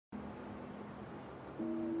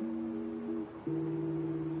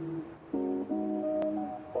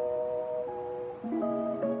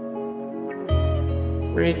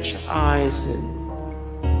Rich Eisen,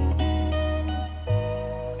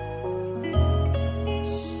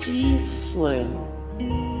 Steve Flynn,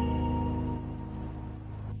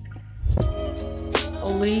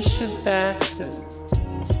 Alicia Batson,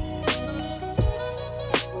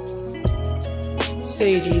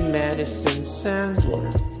 Sadie Madison Sandler,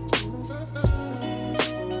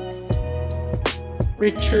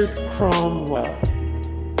 Richard Cromwell,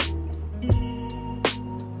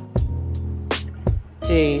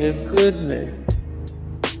 Dana Goodman,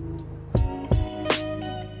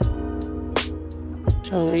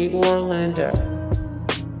 Tony Orlando,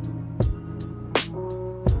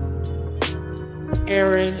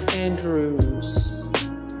 Erin Andrews,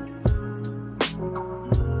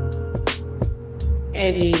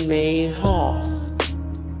 Eddie May Hoff,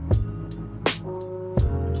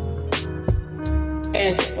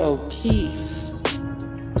 Ed O'Keefe,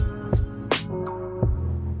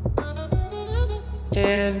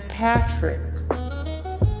 Dan Patrick,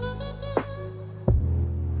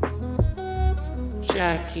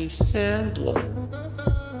 Jackie Sandler,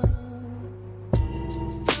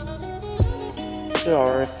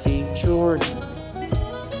 Dorothy Jordan,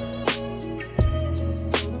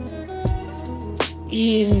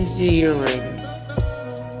 Ian Ziering,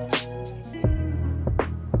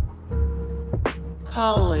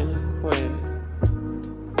 Colin Quinn,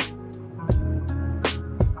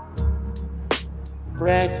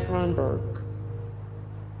 Brad Grunberg,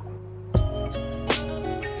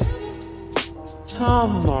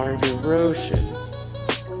 Tom Martiroshan,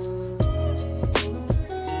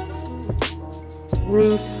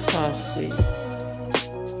 Ruth Hussey,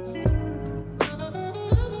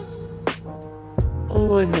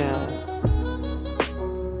 Owenell,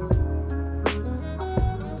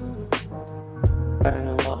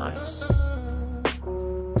 Analyze,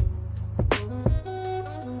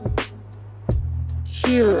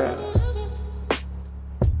 Kira,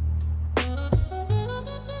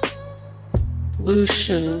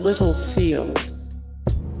 Lucian Littlefield,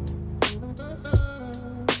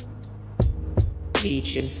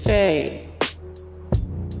 Beach and Faye,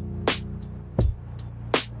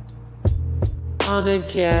 Anna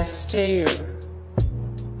Gasteyer,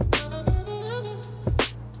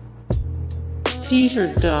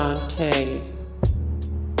 Peter Dante,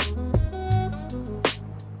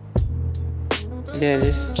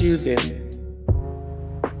 Dennis Dugan,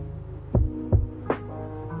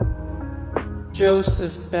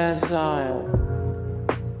 Joseph Bazile,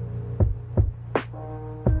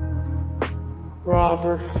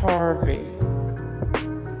 Robert Harvey,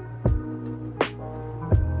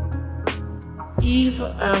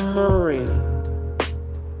 Eva Murray,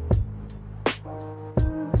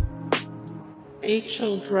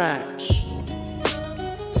 Rachel Dratch,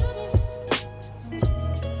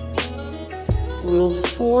 Will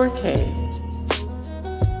Forte,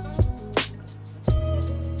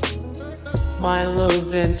 Milo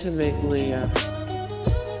Ventimiglia,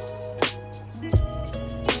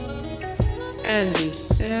 Andy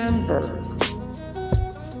Samberg,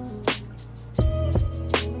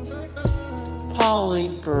 Polly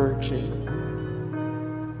Virgin,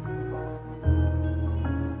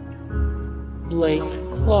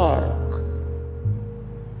 Blake Clark,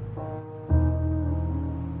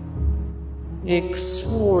 Nick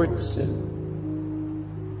Swartzen,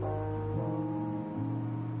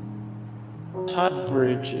 Todd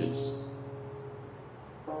Bridges,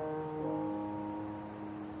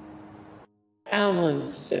 Alan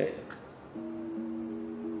Thicke,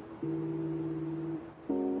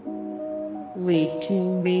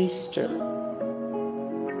 Leighton Meester,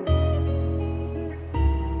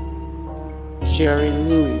 Jerry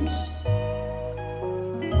Lewis,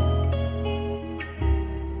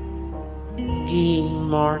 Dean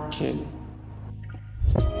Martin,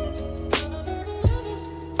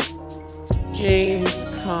 James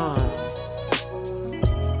Caan,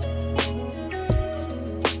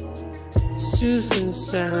 Susan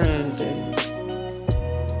Sarandon,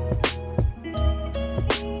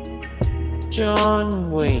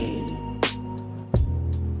 John Wayne,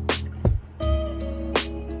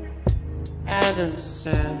 Adam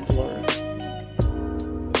Sandler.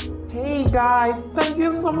 Hey guys, thank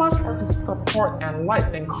you so much for the support and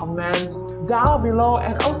likes and comments down below,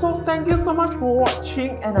 and also thank you so much for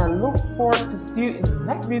watching, and I look forward to see you in the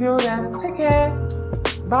next video. Then take care,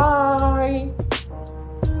 bye.